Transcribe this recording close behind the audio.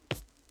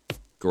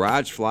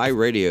Garage Fly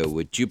Radio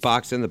with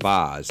Jukebox and the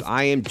Boz.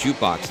 I am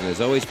Jukebox, and as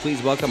always,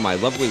 please welcome my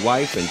lovely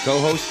wife and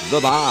co-host,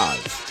 the Boz.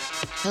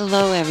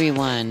 Hello,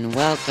 everyone.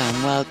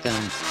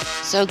 Welcome.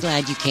 So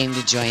glad you came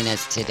to join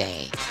us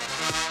today.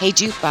 Hey,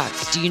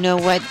 Jukebox, do you know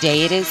what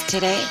day it is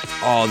today?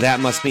 Oh,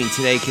 that must mean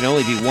today can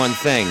only be one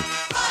thing.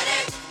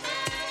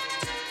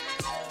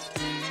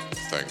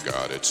 Thank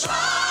God it's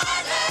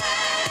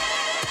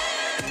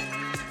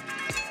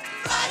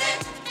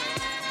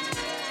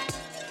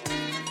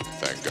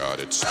Thank God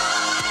it's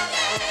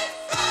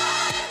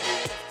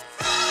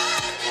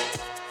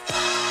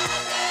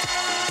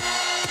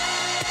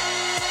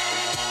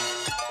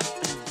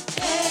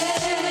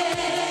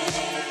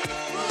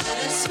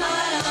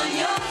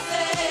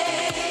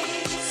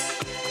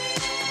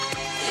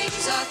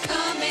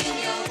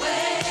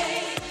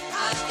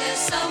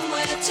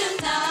somewhere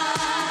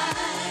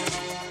tonight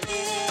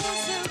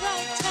is the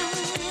right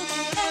time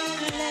and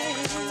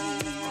place.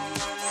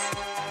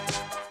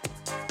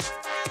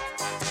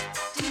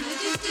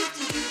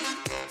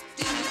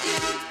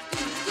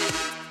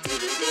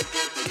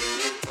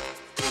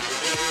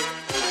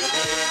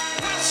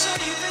 I saw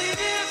you,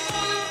 baby,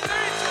 for the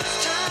very first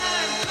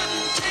time.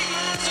 Couldn't take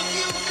my eyes off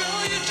you,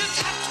 girl. You just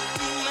have to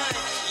be mine.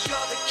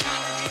 You're the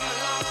kind of girl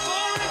I long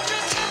for. It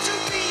just had to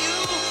be you,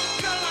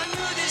 girl. I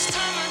knew this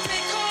time I'd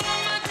make all of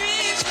my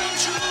dreams come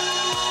true.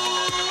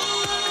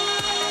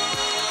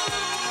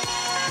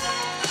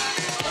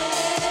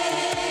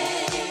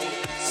 Hey,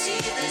 see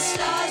the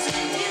stars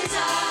in his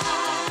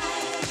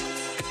eyes,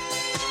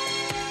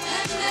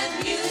 and that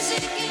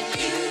music in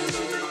you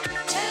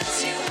tells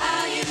you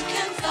how you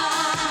can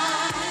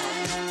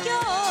find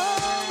your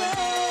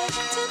way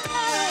to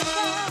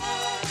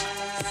paradise.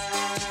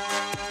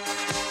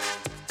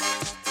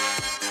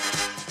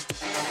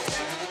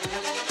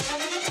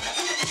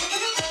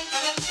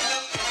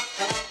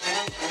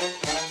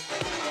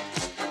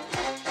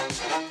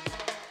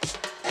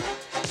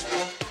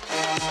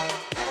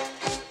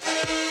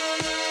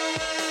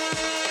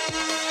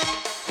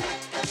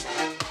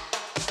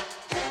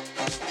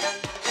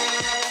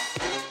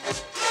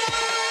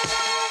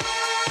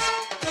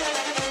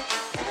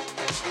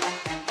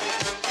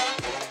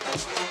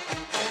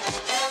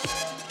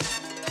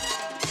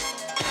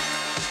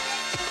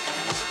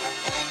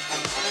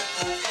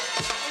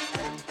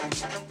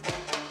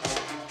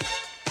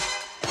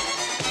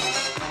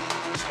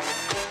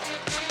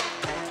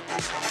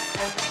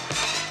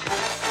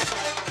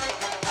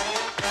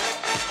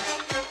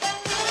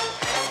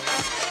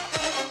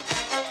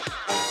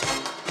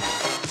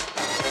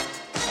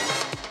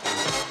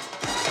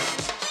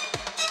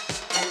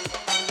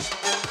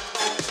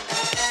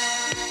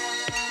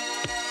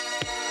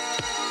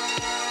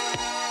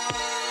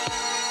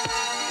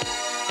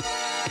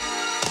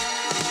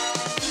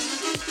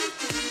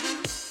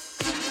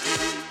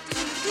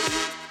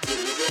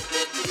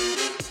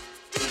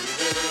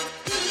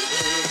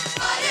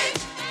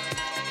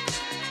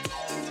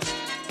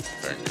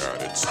 Thank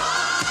God it's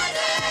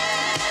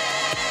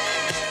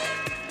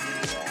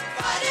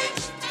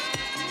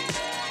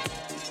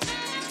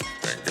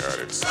Thank God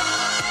it's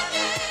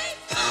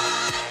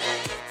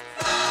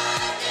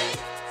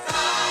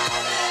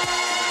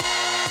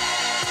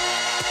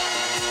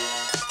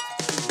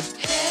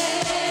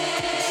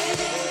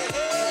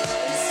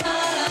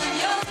Smile on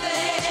your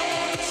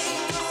face.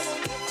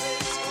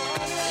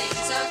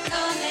 Things are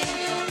coming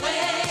your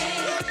way.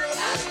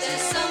 Out there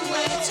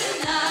somewhere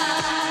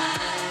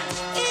tonight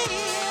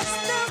is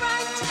the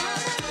right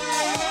time and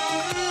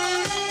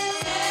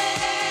place.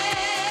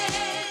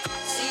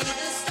 See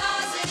the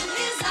stars in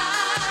his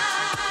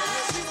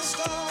eyes,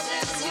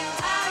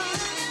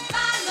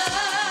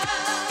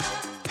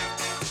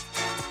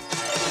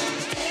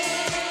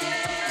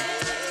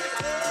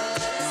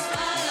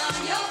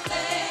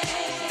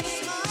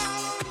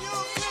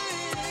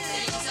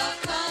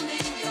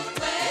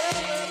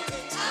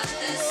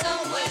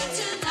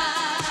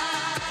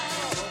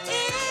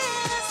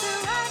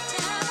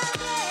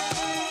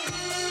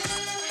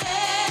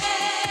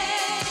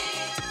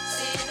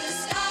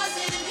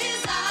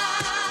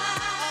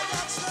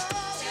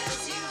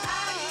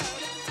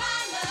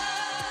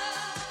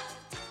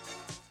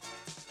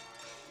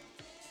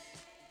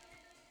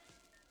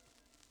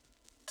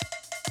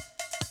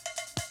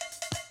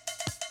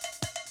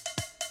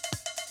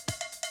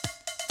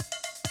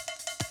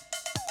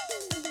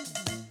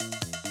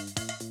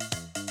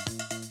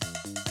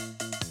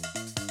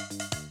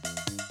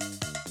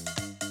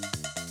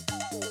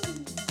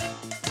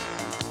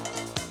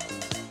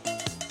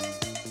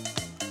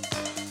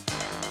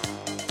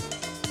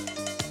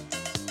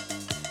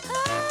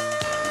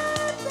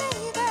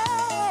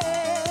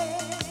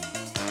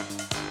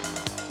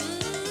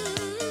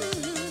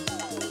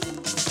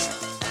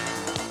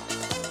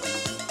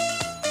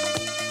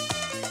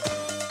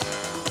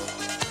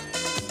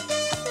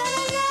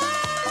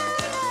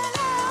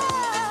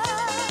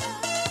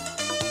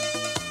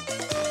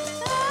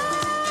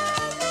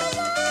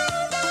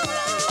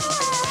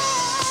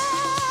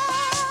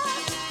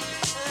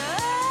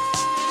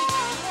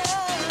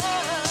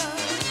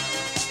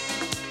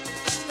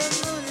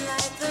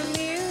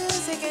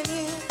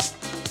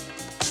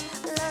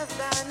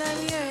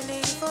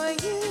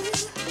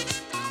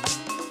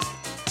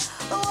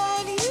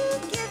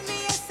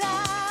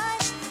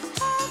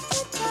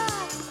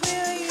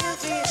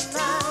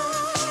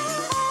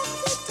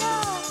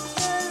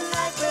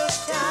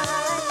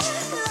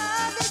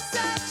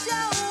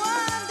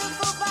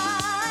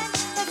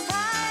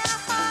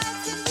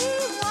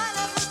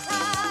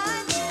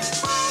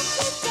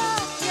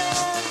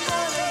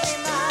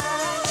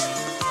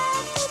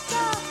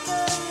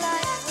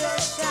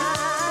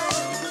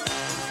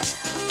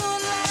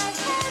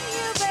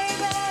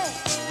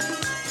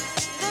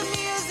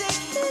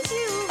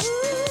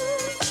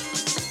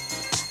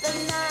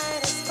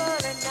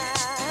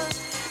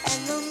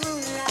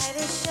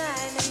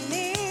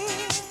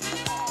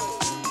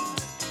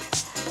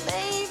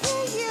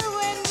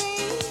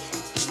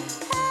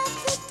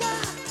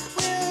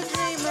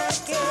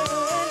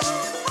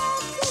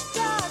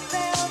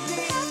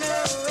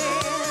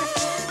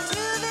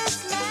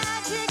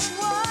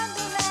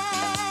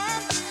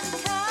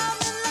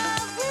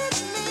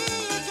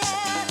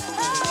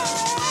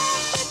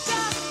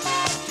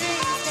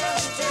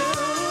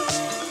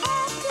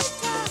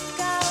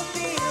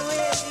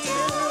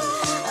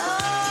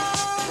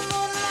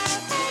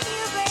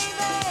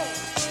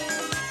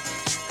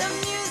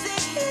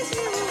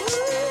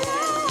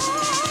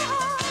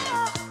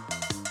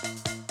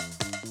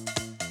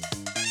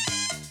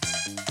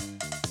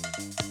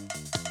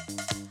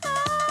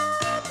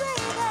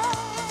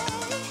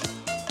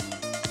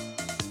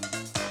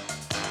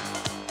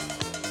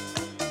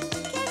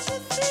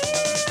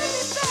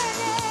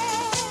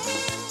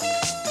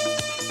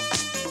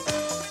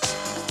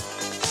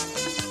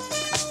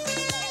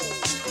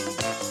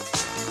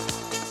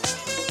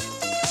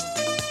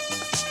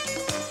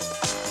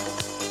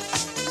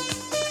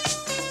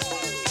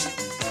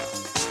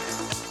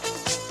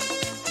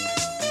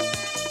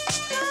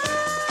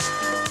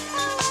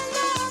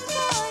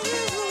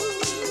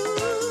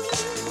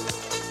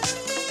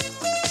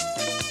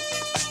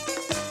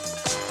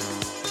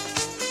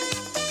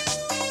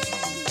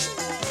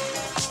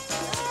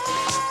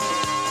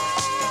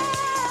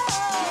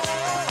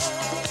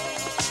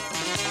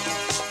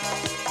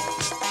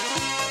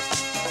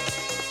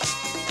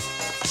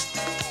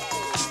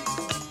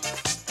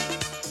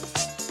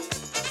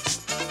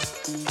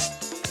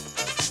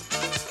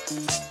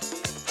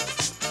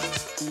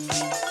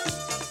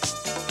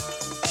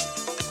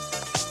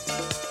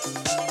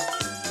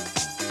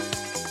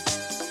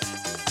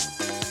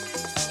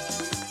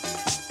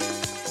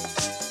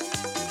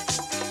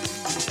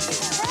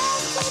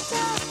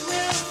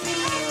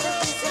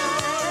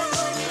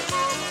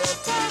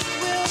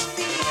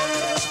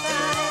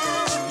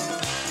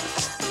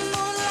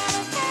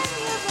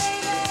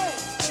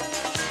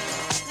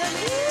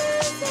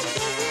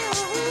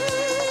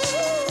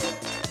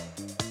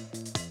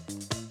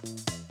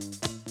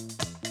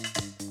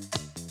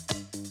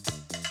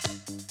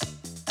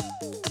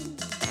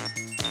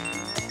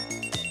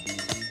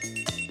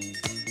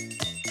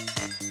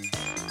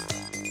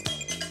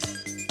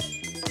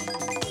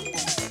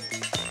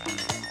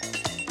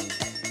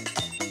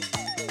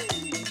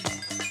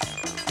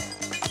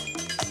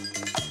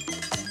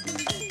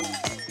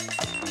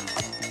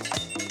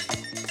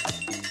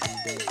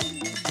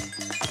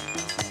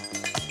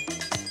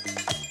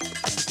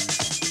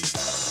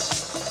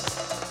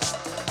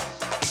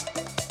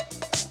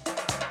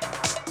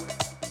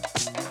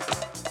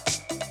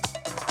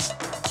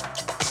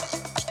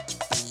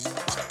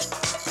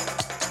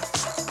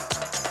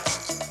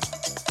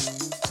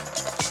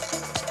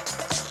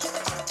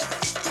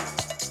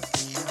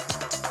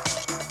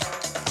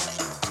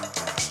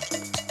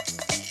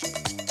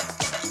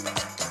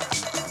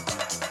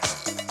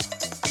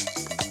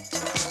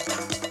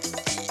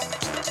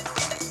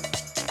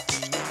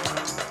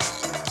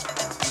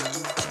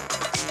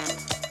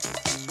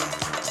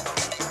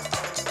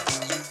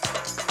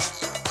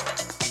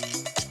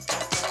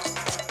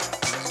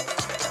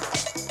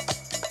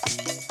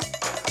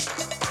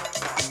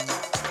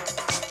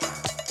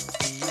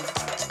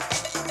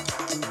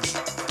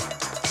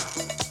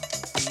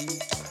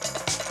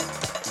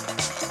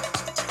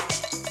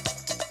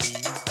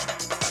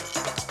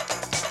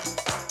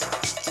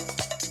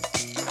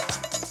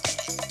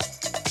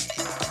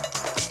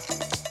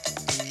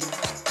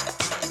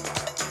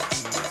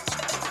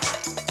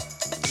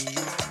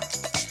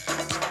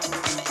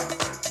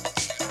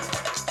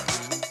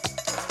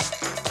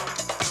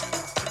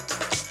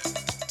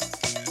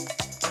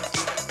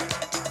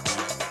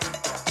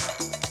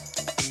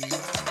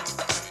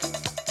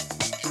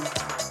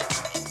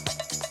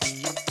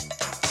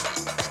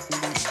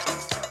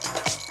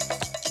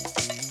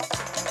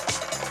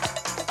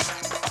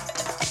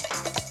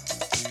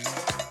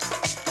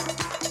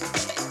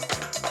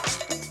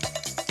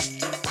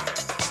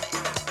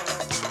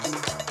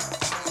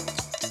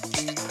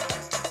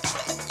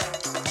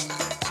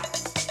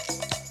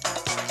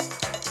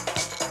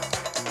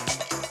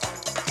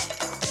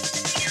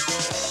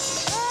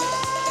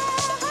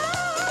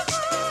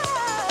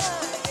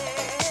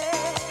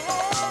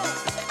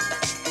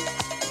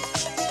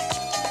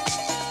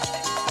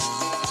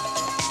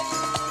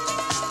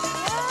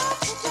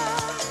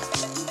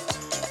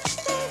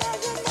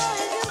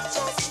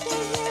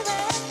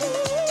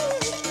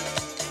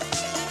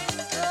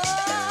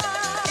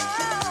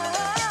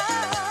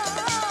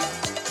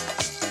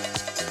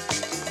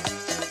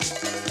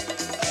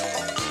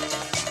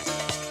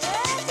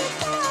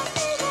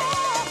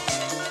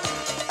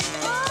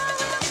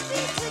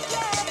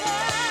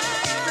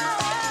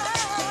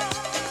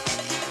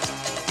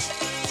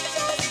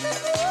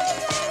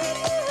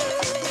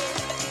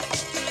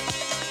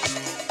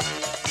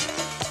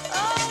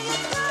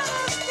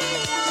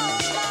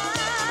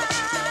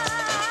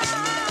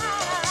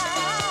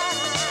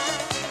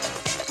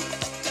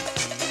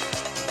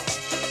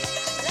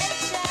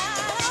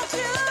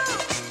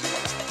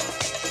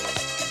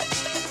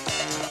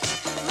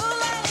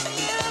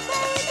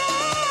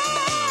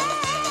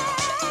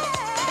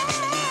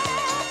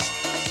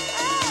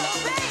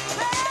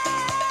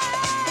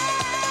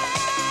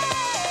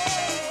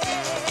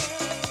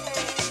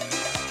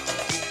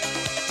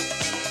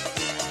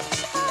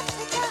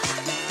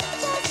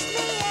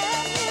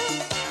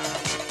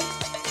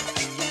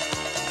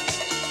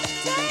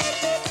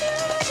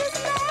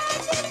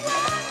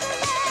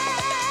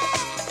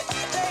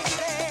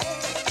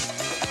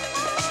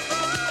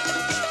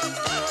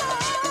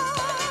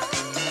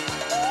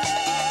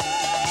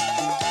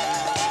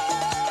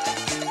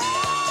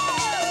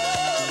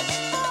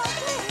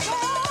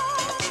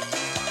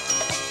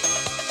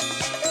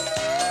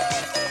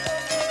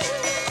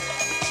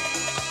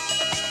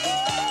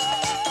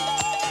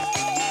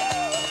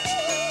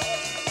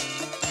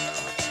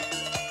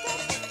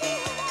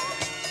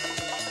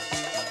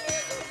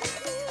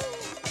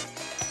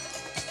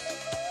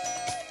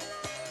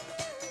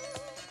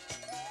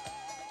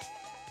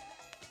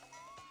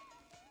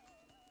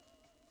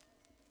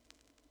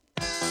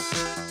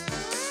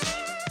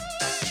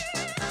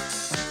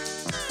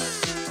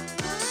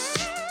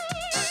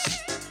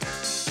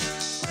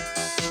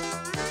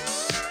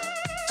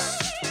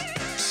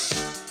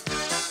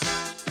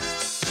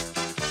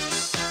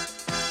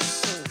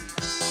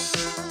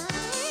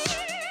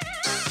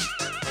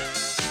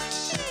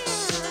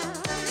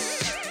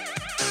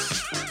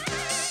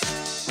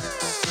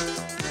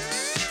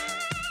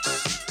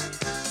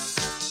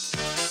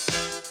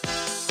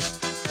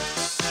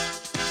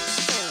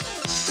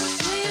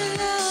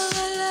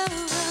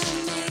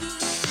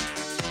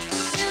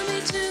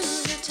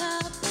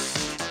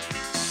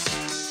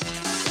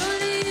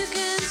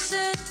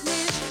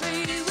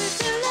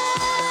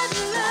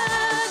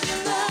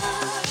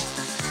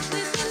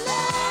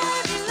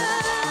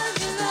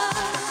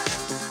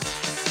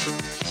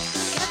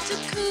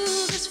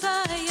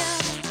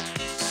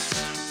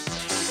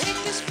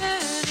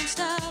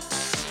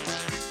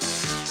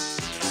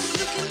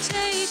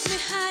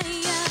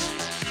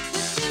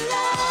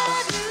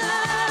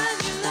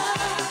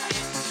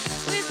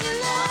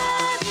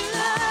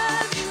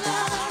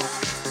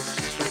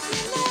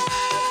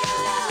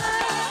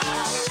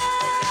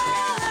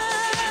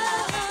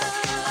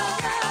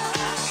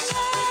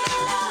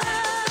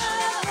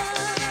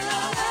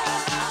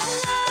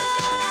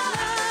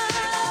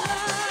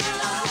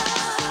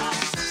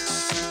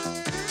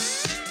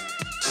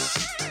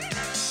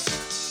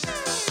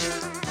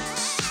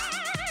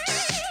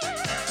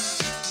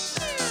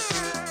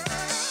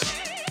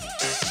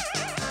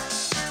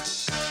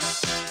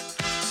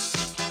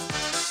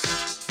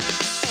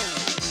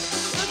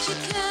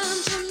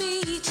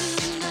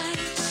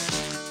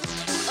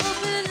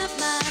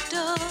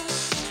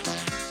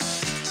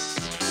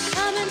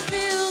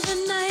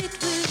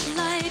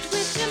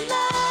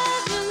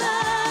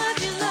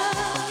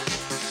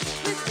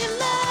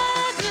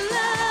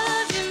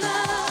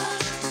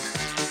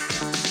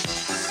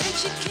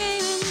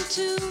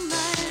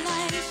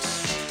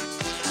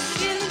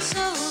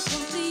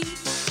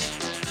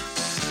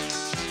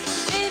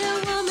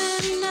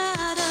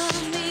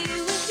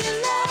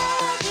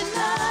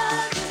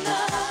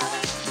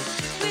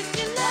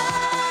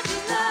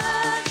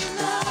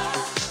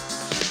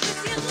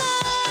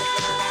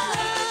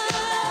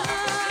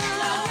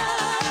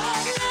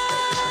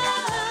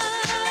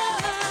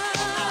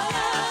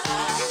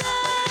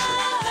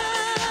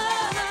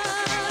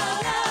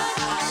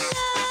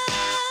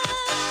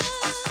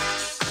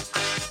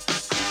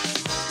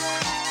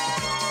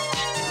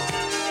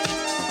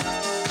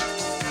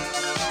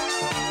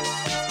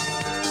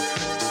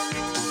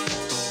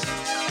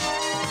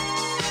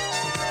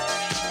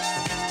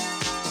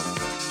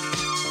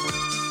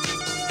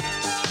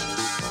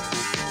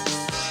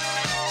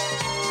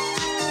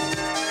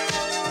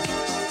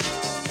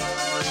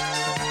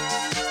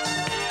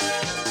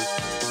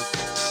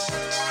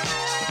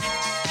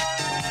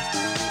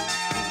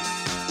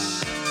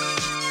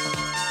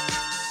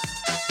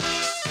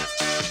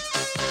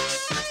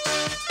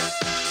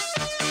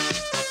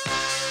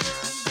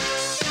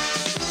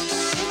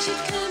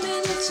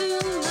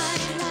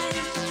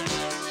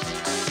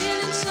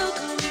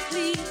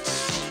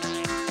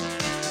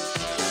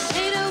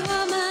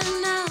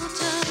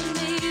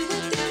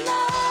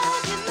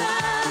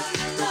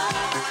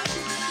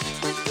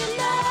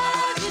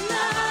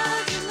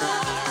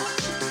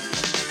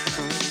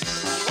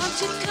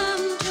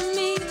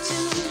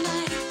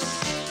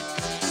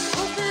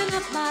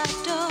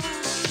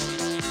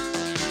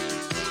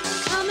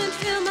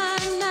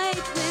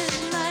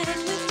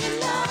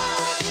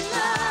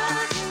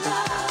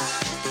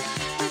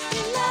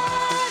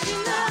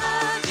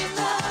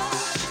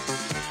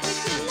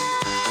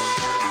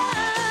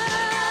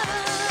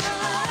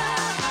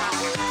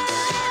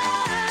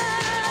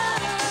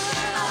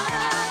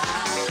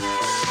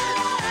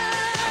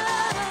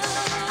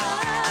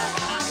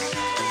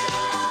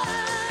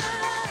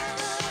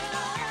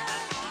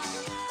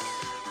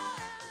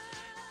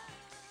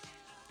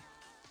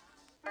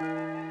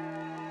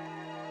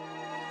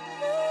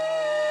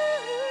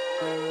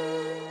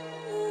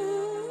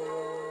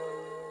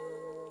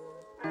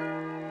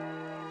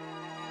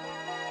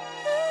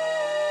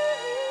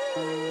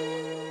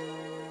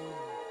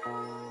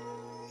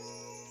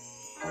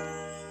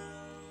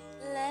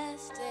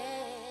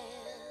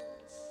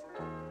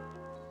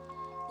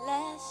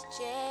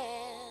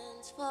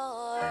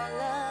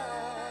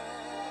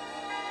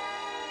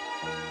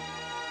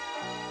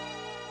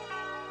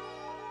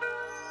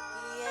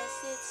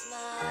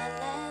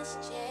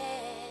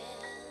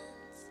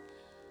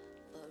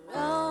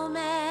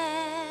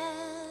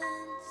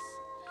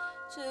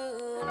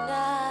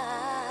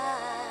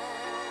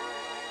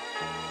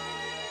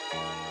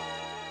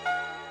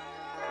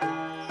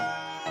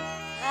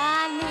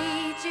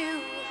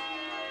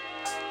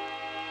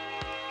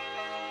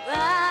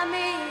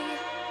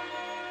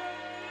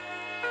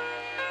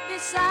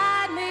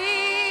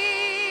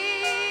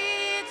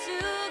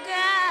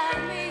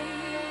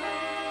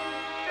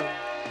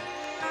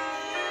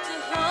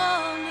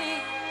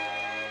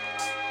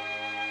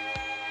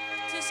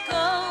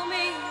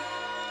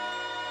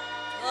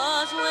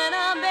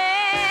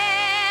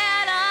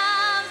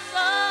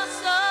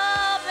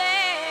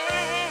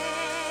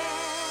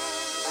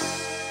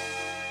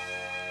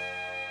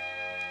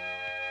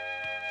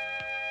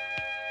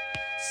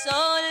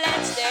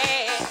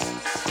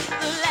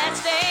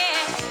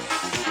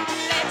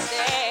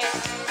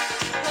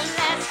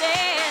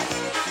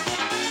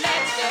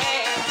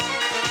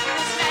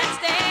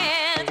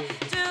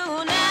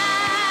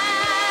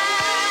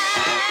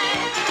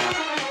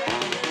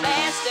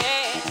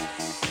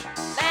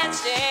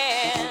 Let's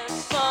dance.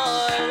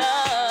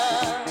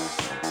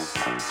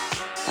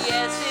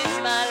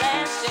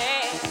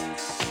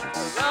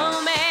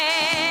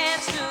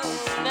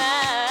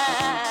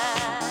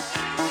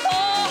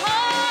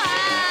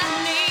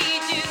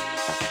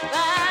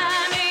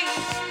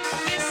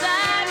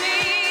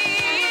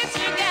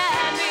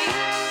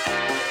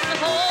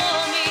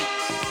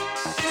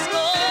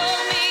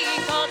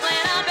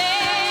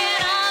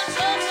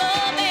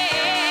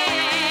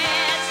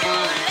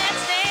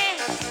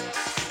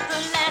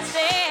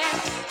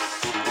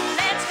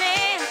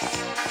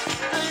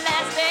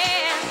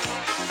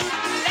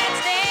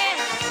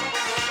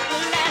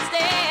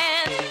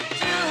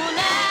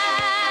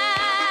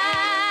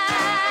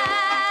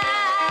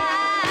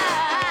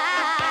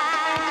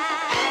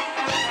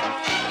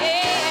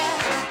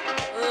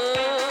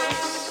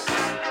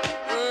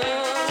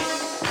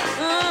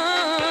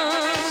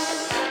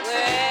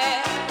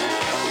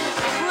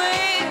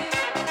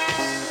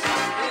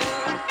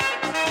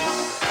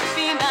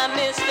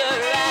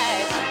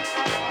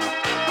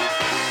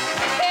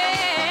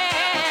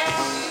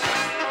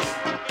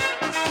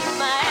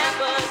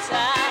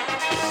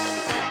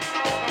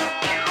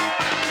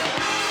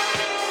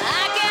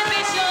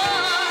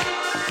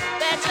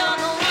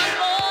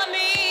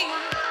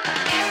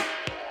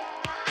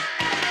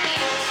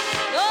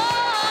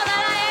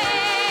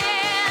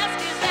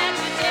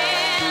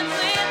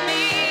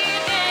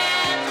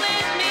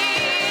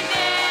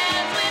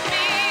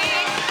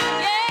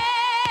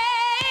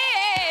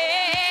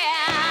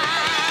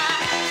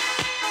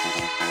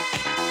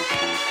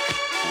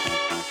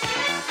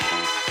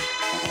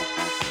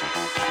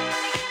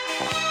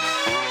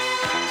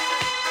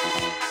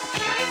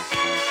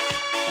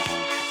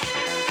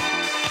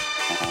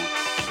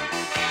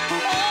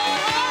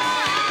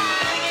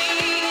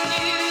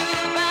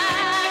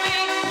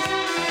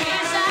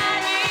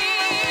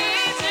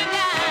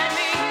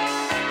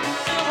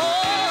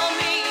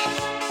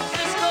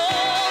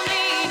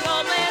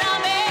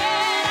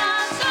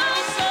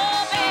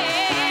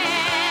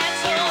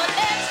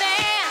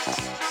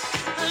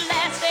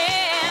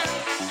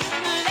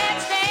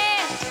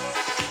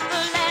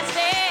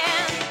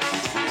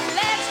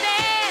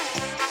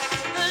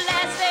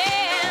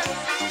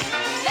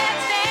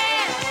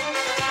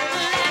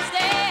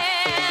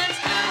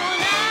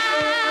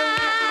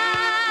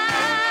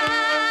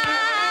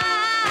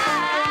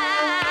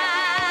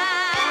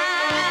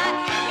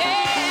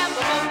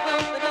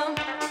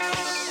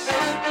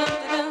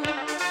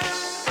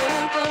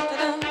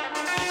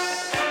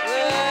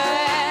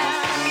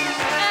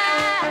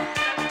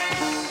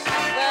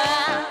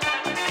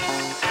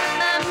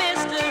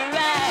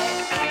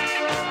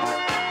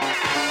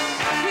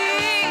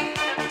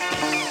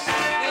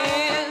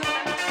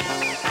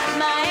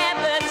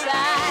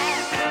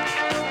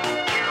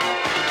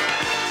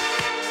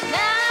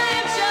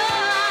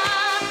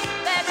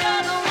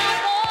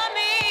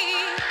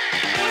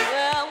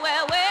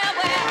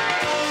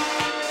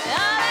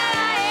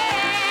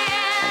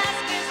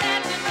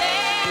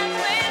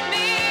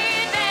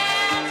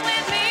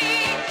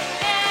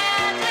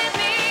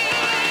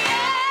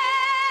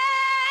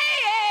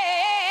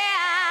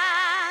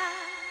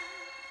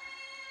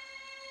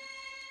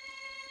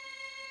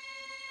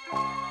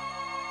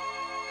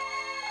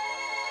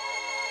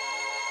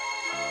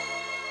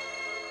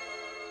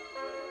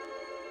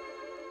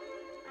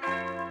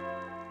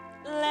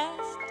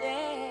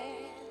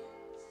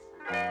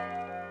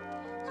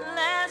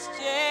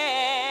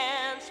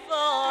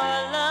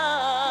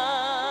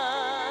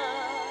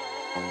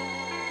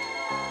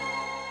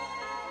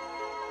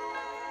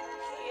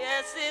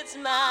 guess it's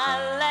my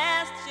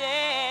last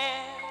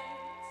chance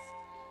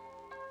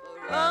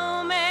for romance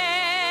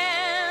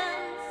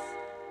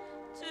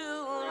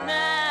tonight.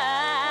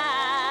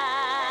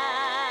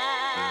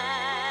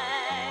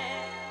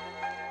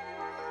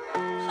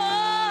 Oh,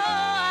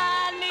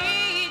 I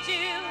need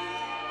you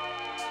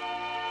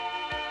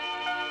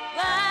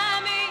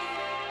by me,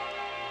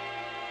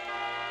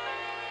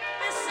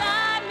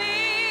 beside me,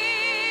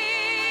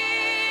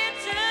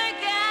 to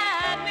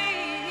guide me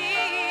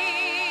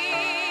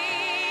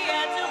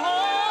and to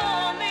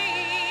hold me,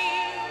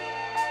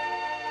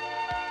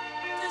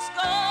 to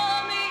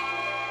scold me.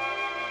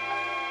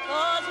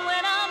 'Cause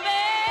when I'm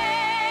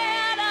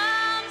bad,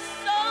 I'm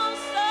so,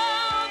 so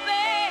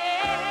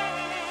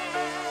bad.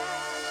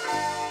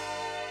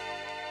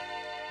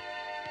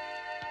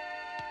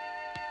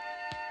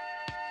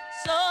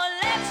 So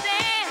let's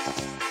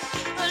dance,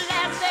 the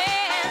last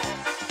dance,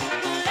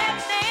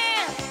 let's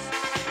dance,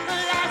 the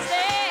last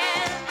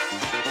dance,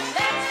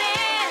 let's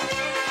dance,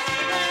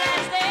 the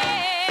last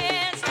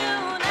dance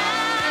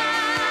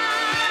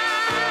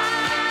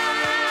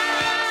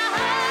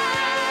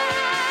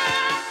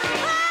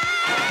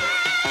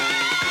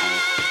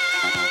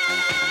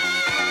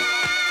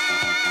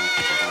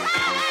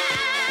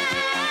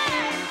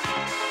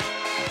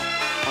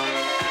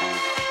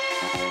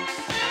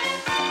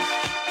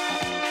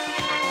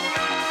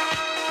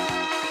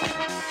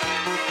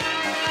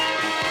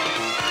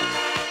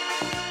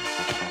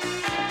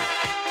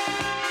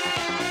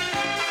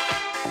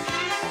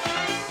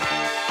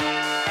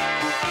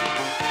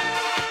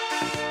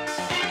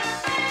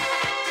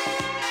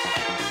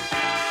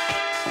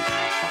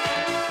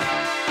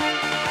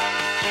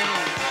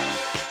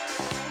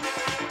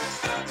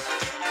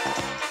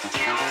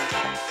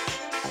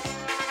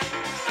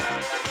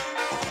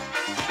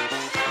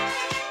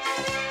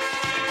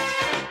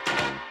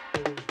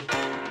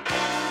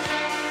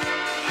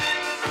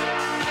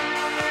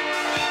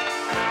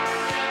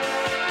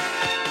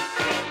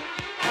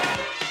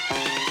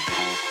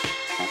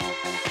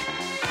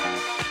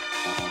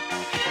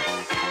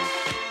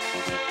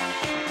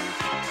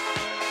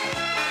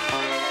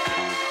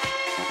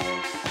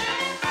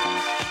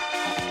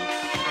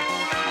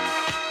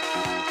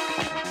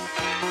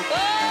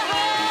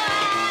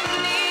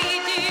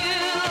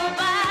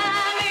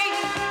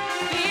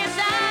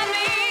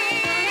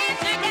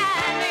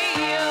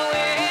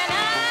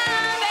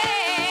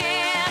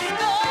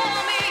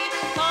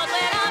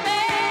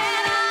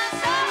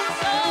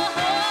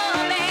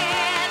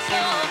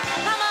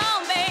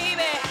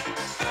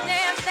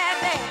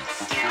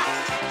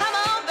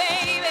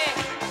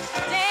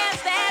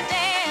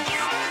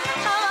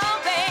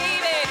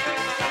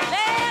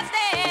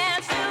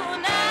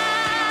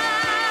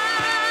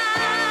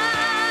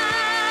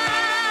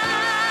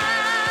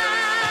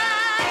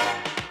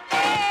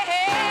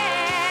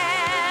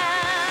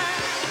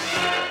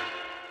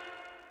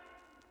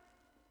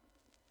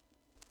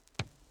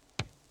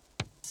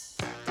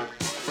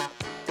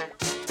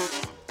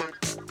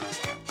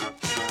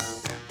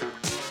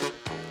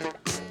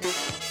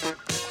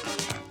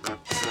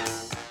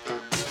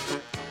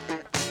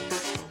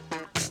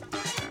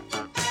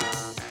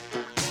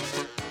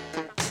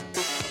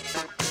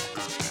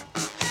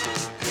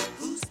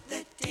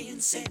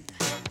dancing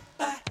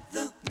by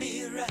the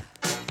mirror.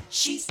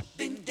 She's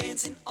been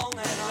dancing all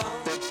night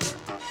long.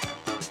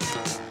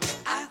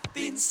 I've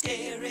been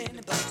staring,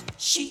 but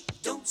she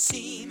don't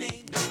see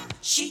me. No,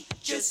 she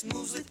just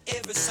moves with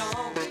every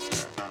song.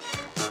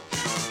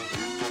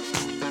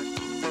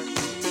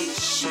 Is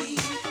she?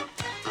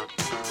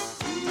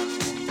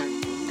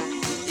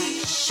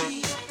 Is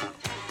she?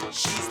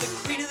 She's the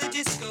queen of the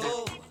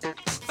disco,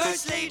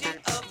 first lady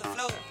of the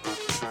floor.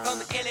 From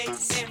LA to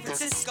San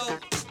Francisco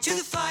to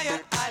the Fire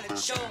Island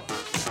shore.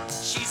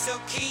 She's so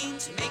keen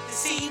to make the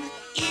scene,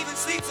 even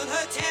sleeps on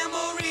her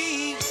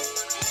tambourine.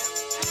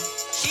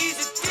 She's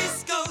a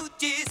disco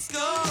queen.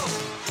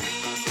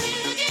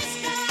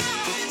 Disco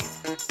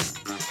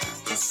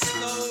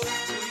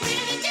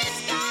queen.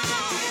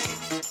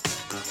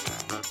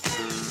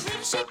 Where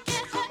does she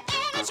get her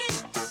energy?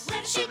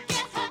 Where does she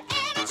get her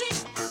energy?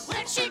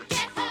 Where does she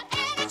get her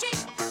energy?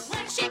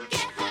 Where does she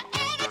get her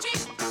energy?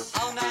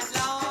 All night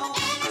long,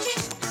 Energy,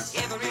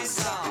 every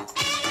song.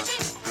 energy,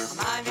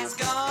 Her mind is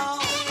gone.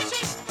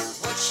 energy.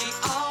 What's she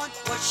on?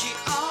 What's she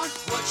on?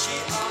 What's she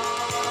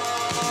on?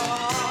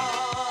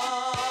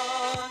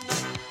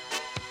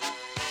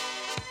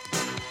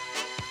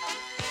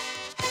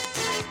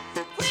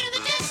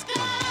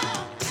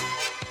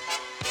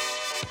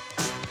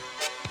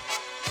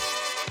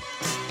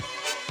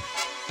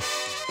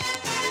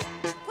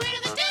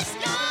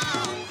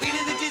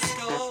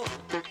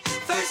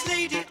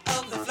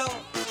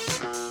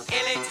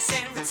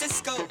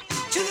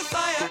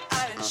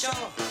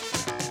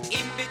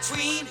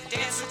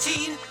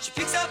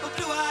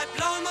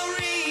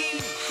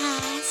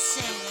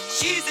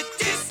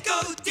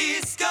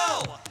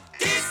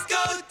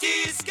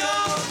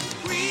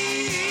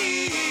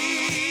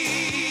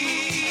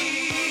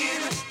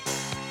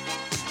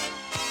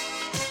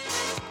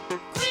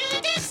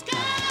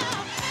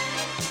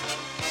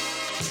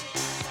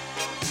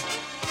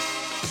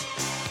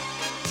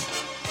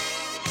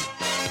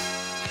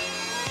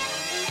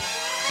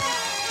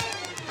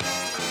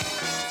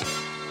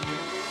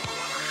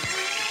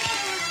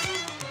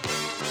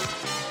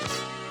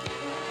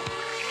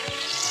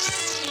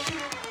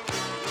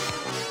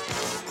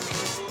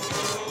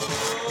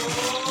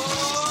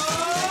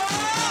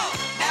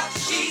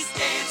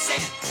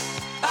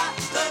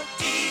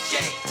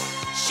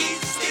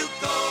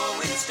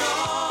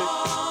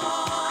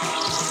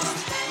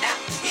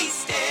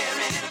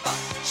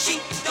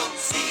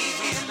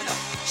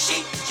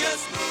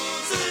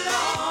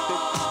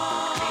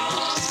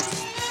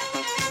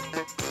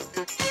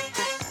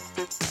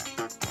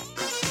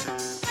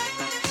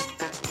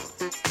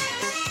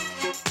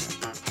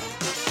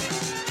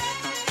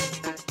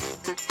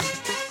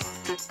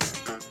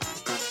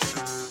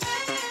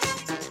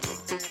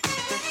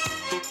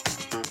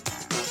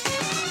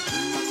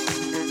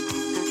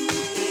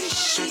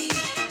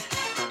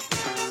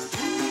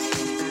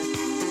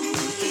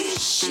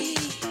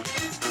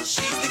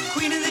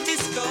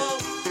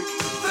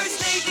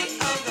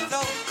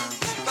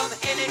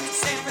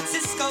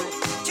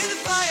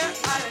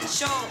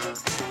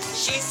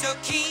 so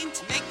keen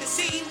to make the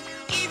scene,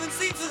 even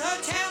sleeps with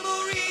her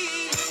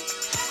tambourine.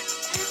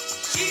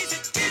 She's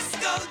a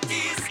disco,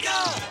 disco,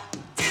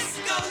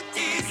 disco,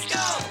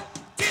 disco,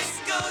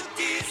 disco,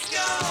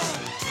 disco.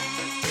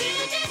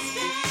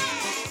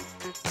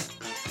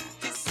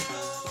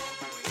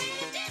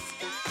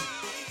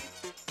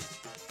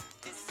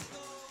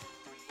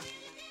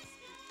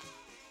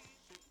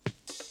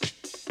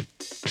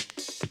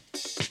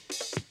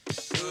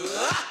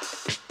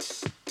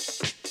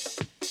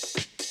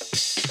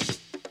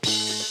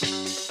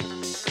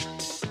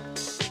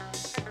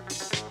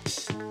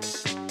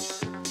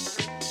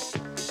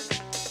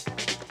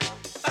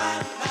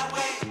 Find my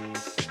way.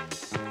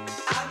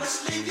 I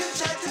must leave you,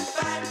 try to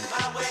find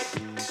my way.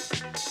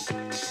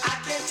 I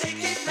can't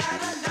take it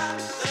not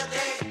another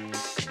day.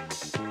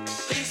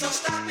 Please don't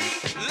stop me.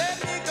 Let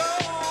me go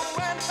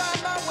and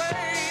find my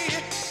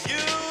way.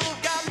 You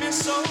got me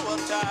so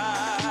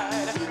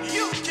uptight.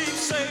 You keep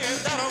saying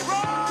that I'm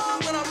wrong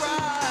when I'm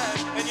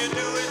right, and you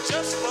do it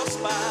just for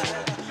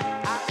spite.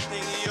 I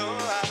think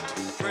you're out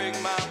to break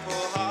my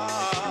poor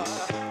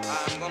heart.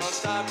 I'm gonna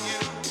stop you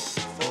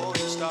before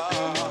you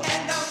start.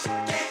 And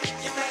don't get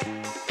you back.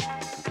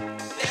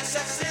 There's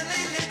such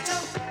silly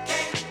little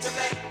game to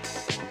play.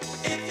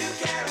 If you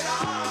carry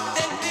on,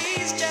 then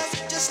please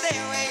just stay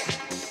away.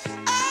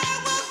 I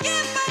will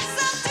give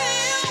myself to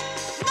you,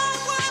 not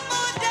one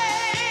more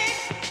day.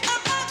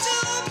 I'm about to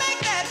make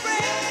that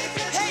break.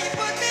 Hey, you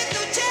put me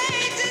through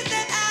changes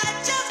that I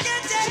just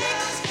can't take,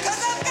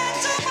 'cause I've got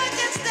too much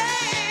at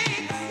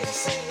stake. You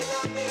say you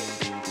love me,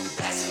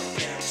 that's no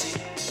guarantee.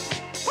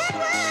 When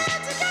we're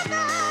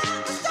together,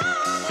 the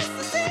storm is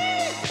the sea.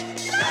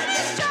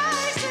 Lightning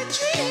strikes the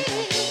tree.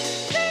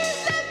 Please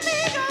let me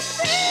go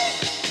free.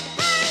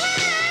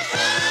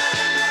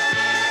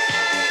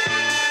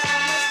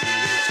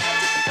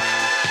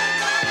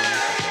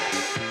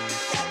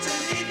 Got to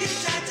leave you,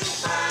 try to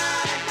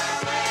find my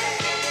way.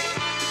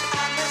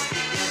 I must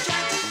leave you,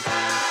 try to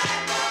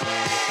find my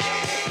way.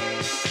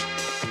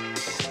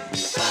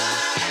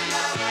 Find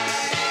my way.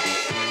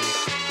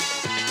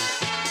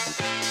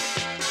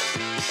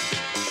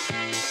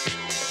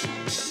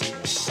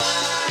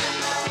 Find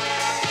my way.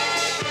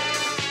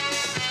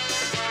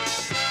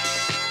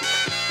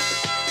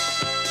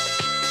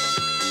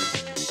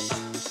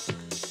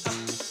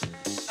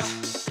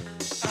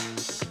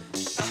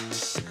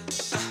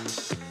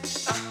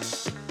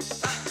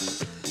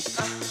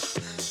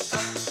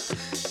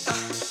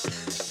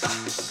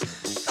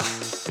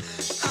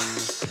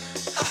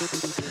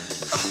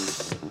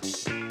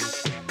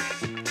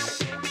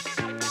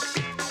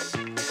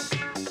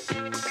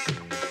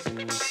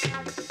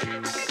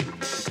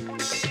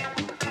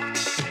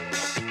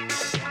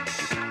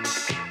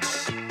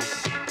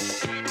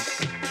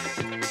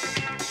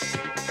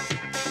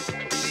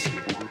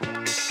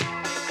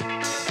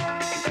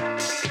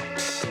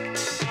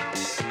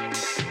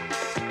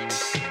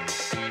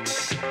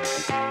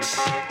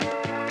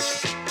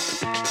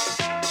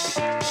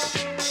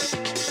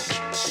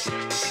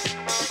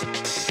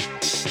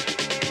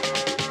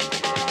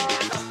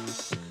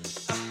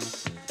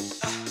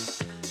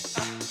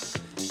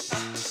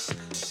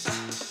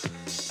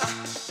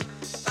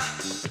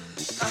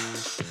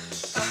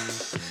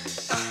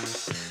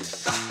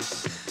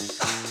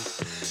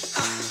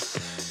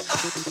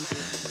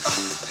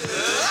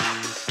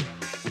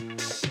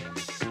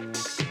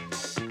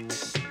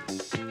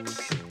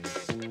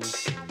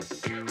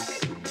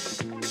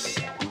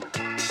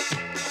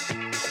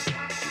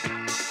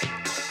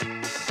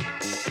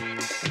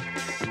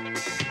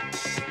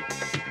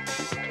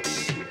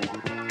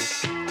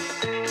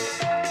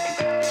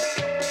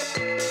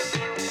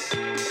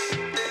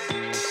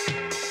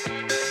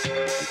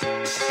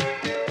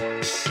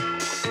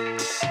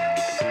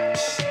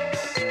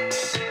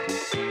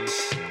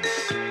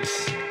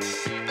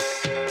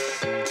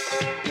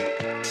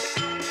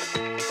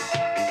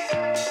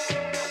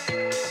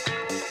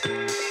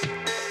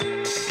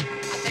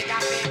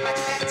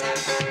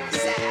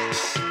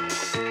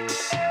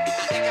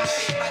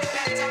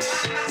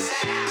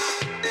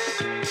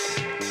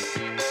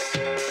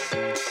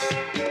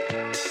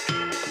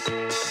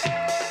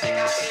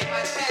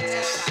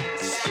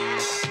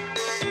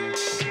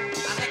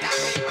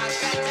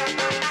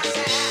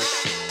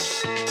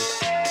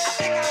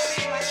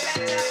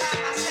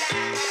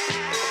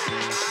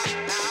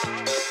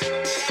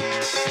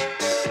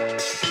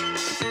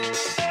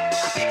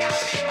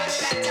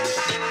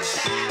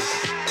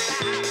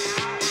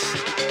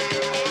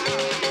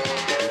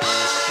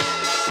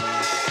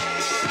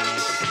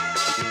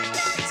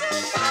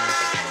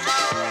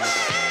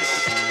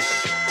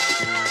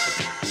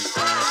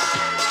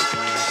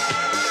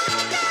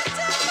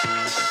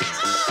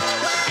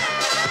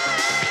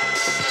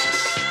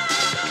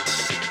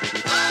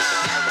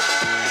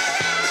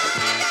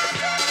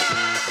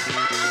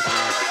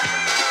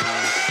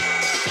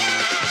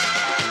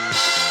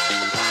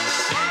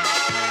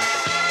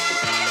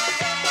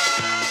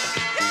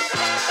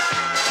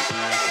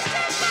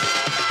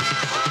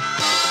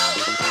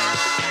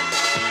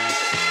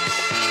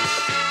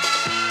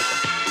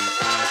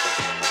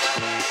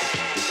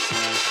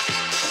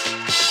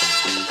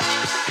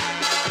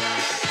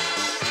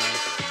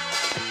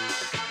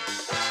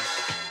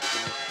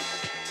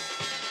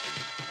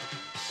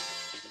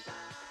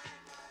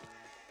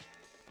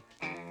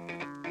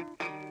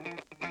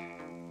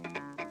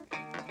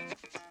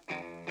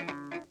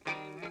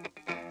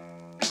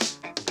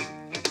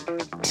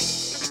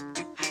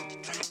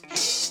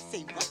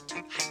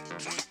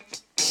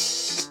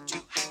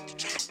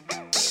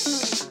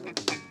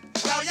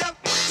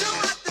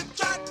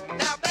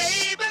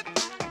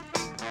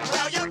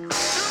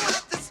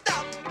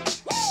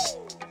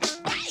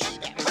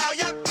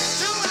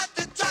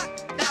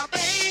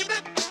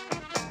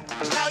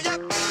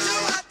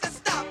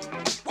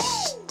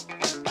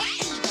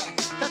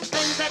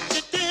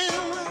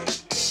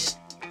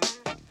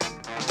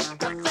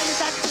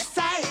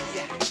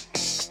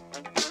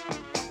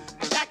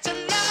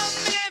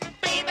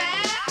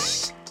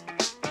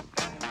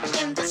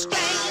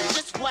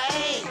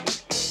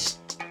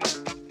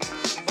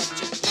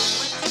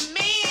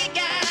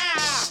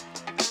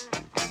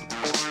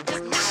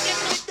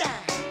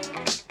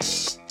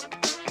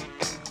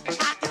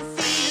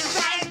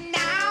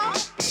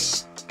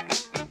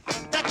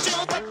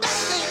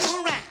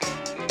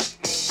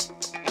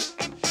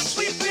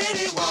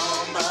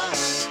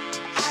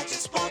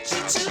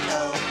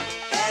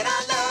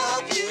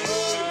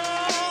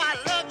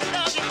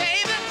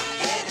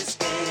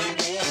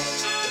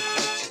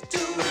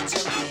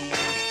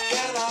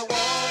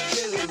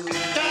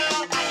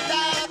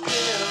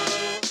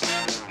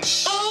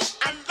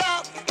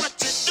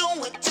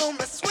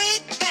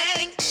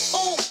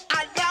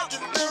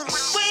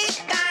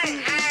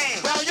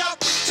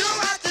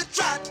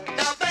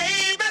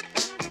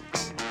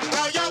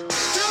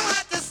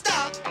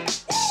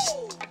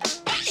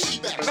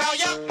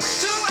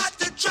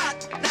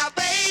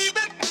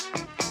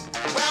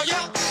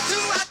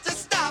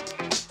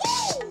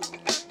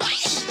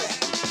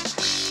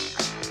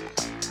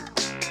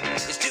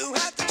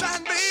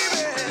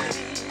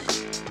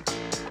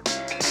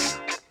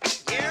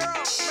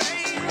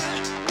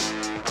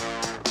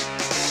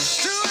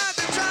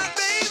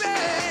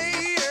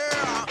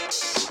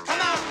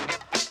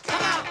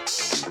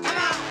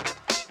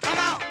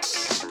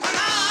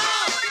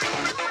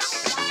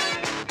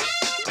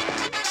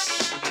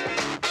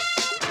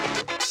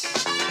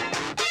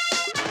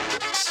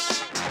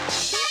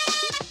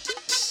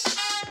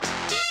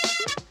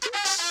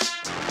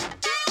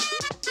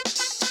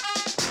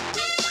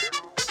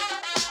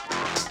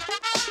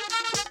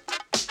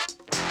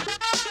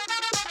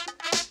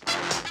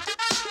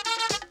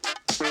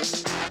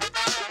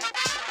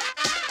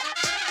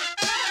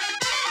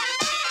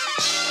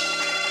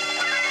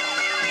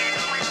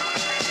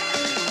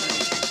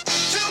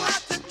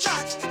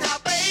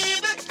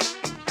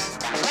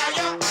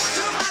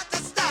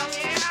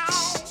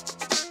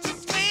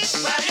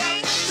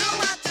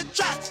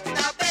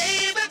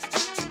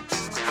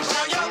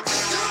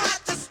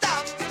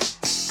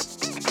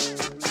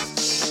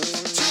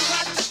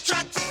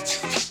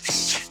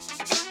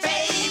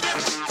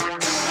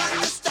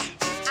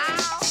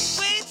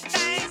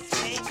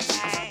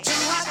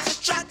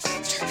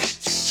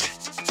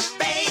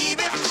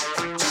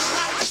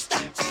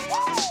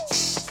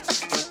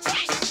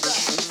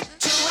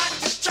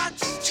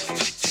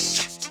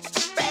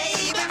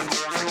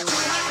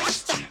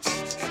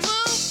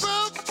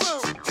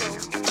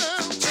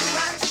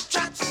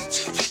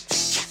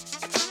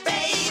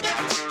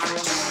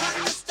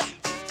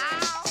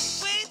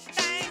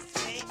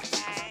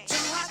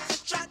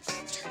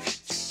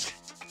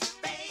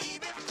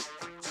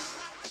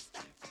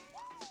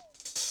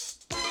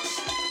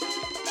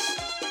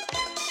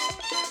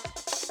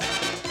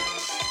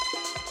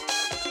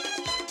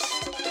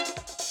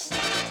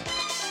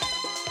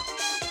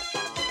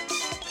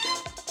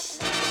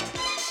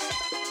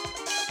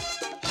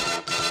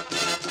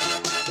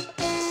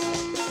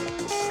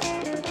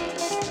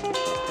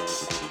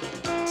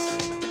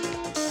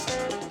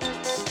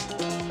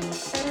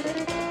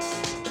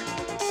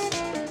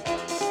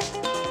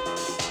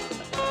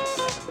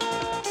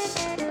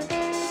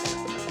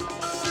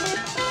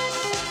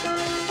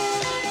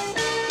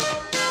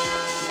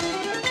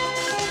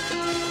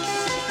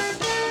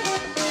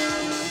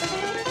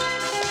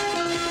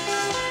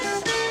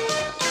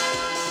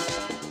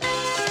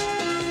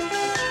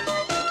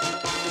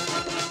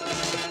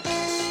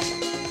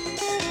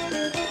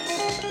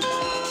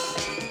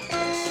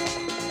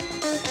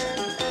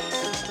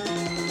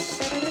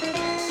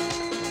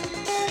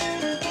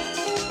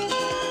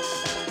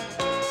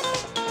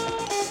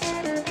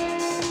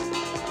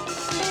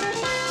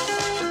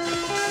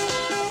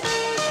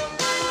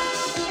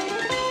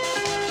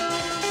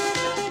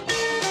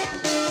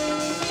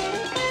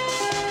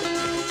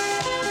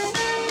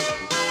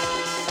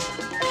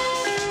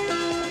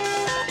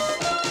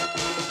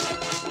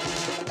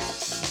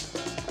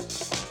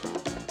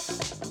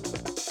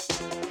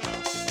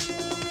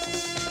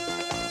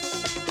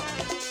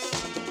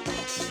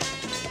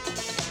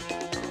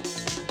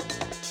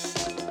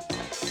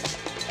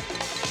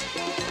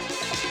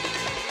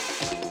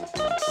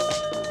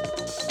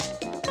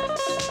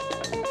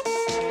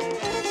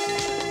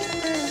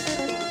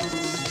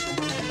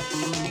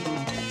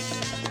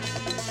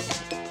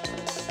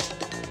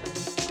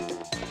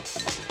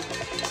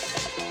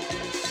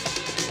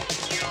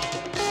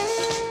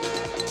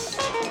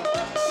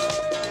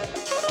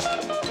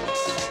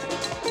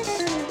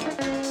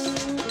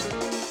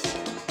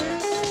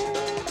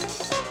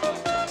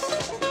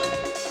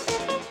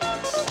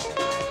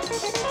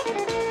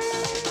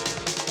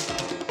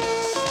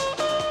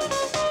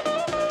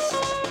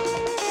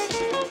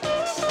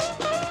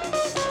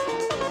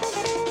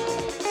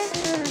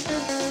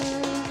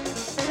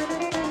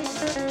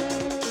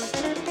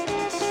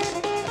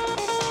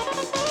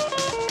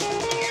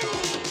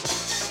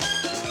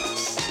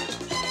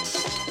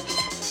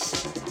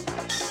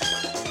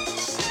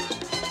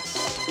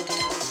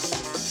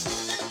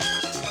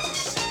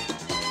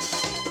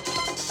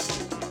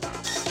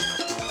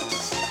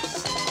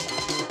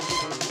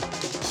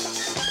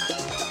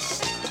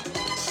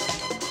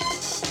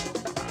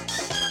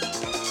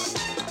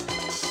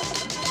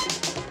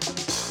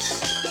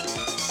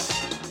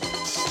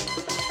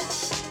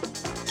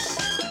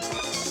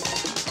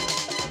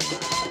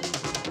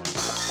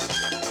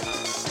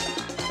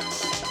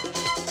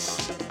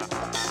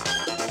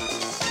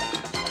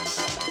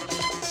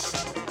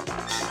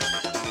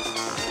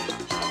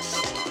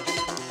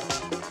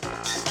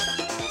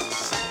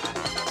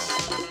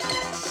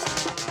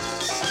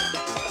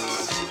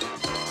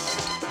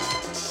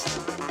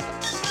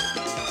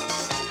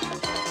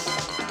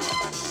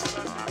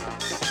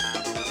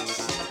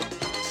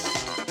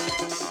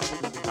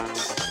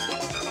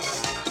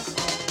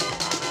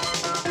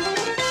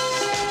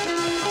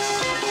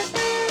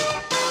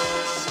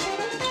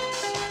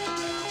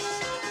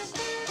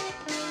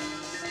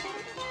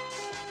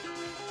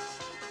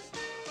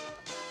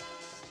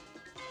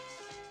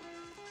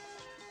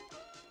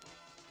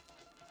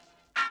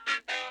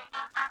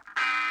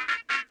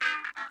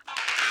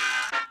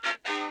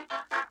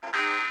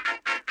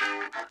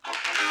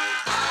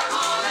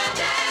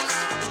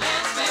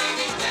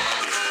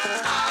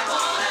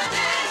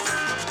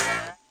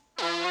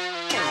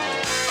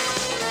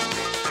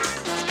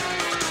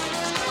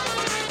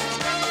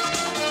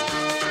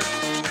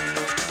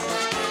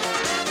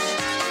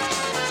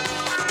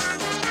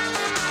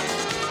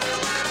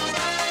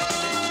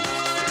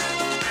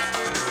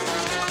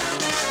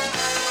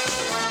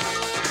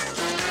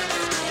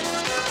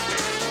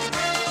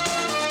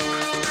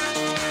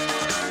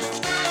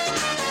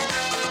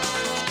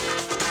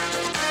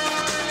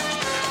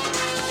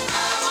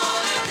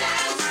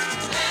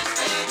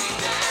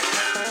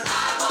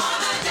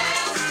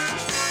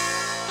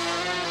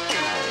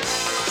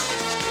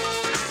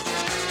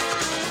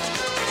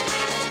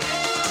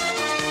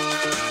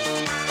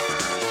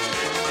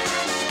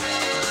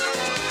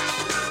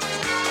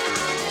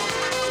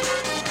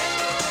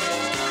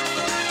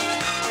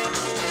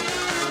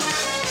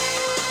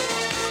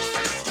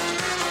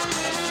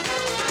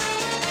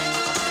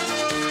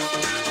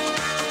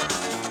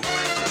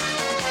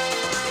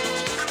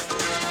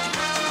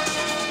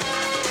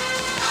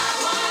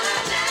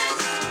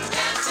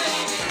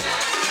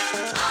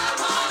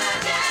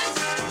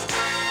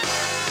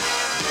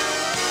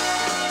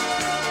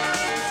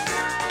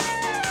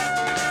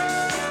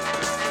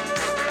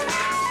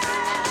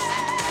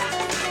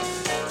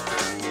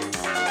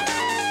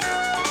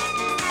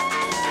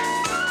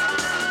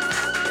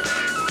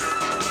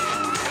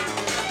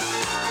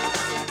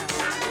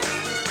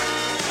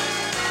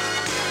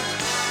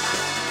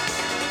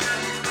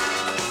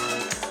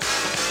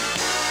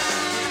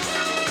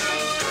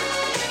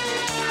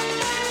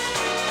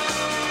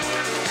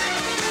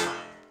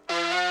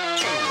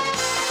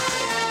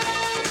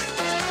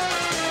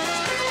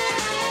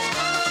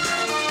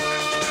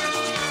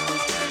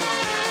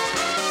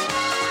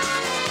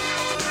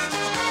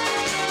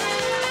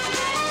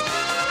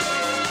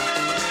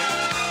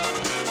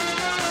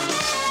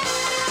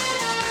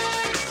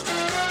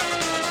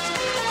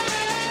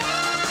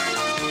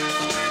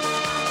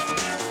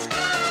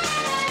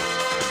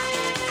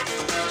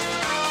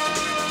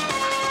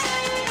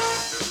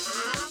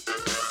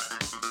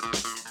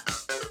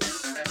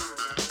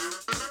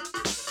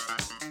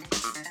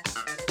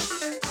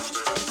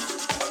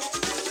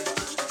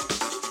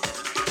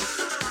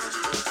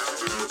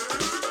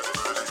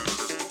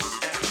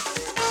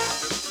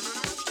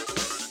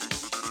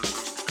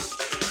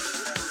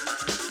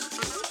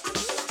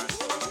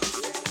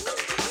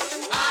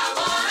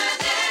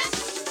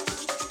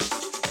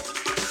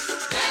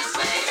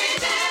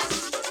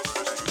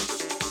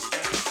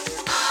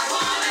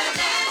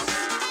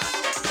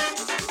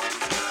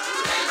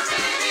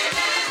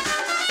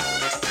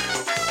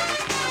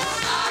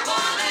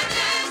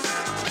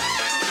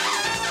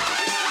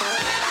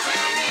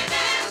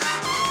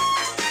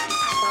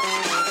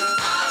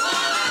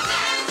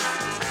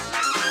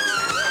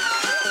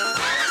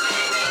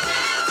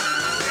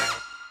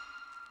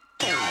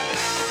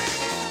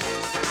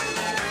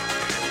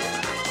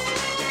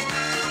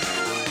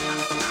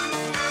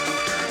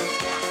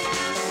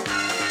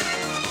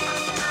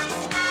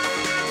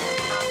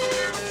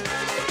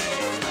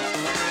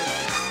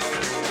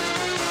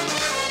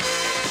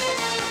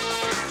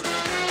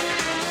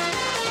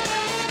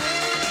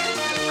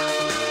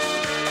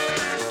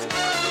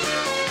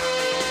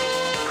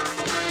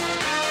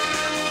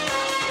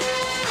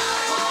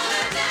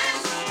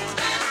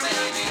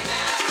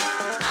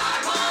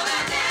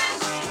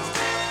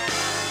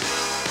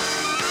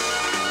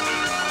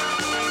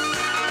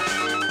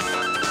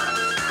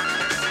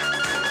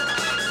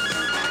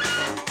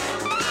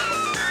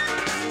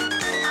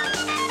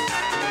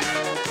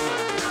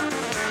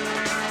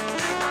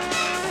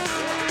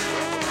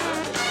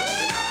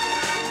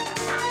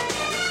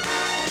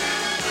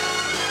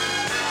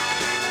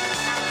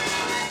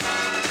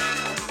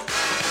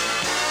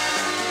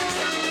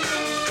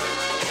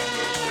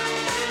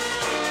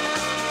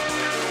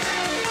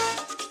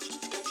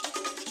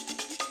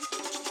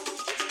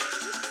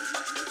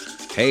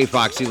 Hey,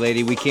 Foxy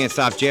Lady, we can't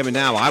stop jamming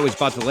now. I was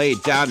about to lay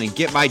it down and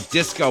get my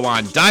disco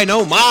on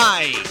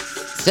Dynamite.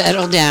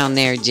 Settle down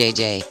there,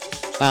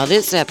 JJ. While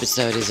this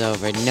episode is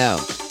over, no,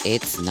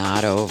 it's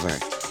not over.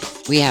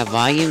 We have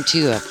Volume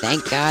 2 of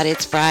Thank God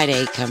It's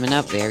Friday coming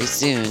up very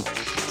soon.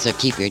 So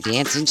keep your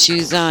dancing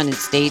shoes on and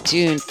stay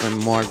tuned for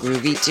more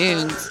groovy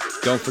tunes.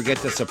 Don't forget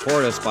to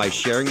support us by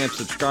sharing and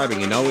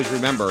subscribing. And always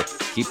remember,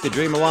 keep the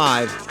dream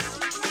alive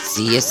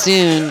See you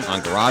soon.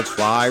 on Garage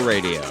Fly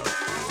Radio.